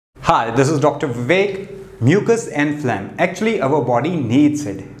Hi, this is Dr. Vivek. Mucus and phlegm. Actually, our body needs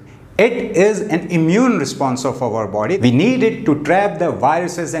it. It is an immune response of our body. We need it to trap the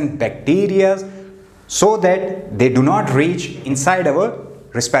viruses and bacteria so that they do not reach inside our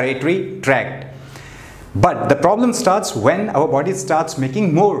respiratory tract. But the problem starts when our body starts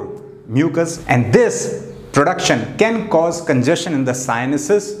making more mucus, and this production can cause congestion in the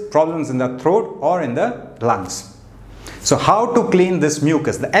sinuses, problems in the throat or in the lungs. So how to clean this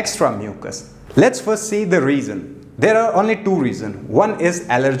mucus, the extra mucus? Let's first see the reason. There are only two reasons. One is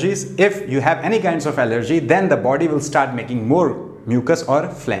allergies. If you have any kinds of allergy, then the body will start making more mucus or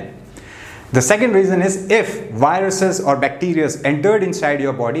phlegm. The second reason is if viruses or bacteria entered inside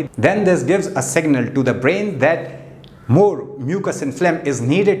your body, then this gives a signal to the brain that more mucus and phlegm is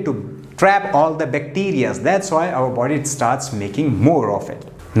needed to trap all the bacteria. That's why our body starts making more of it.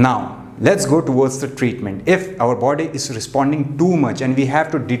 Now, let's go towards the treatment. If our body is responding too much and we have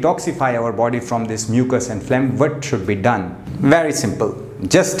to detoxify our body from this mucus and phlegm, what should be done? Very simple.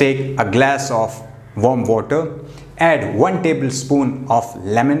 Just take a glass of warm water, add 1 tablespoon of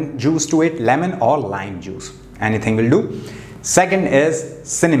lemon juice to it, lemon or lime juice, anything will do. Second is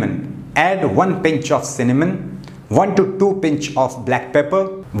cinnamon. Add 1 pinch of cinnamon, 1 to 2 pinch of black pepper,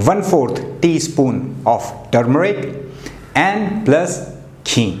 1/4 teaspoon of turmeric, and plus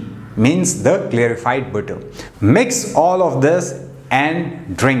ghee, means the clarified butter. Mix all of this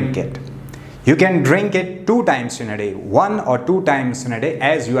and drink it. You can drink it 2 times in a day, 1 or 2 times in a day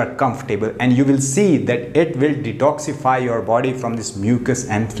as you are comfortable, and you will see that it will detoxify your body from this mucus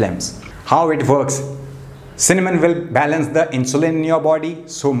and phlegms. How it works? Cinnamon will balance the insulin in your body,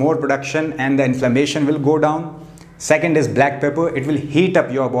 so more production and the inflammation will go down. Second is black pepper. It will heat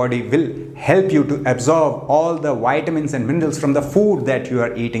up your body, will help you to absorb all the vitamins and minerals from the food that you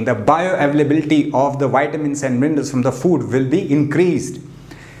are eating. The bioavailability of the vitamins and minerals from the food will be increased.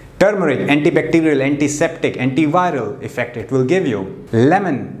 Turmeric, antibacterial, antiseptic, antiviral effect it will give you.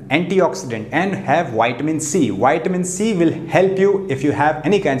 Lemon, antioxidant, and have vitamin C. Vitamin C will help you if you have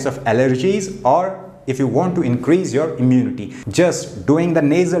any kinds of allergies or if you want to increase your immunity. Just doing the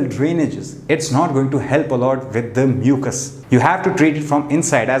nasal drainages, it's not going to help a lot with the mucus. You have to treat it from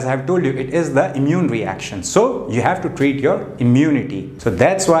inside. As I have told you, it is the immune reaction. So you have to treat your immunity. So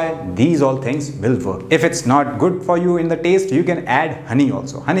that's why these all things will work. If it's not good for you in the taste, you can add honey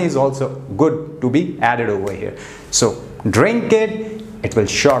also. Honey is also good to be added over here. So drink it. It will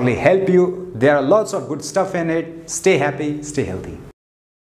surely help you. There are lots of good stuff in it. Stay happy, stay healthy.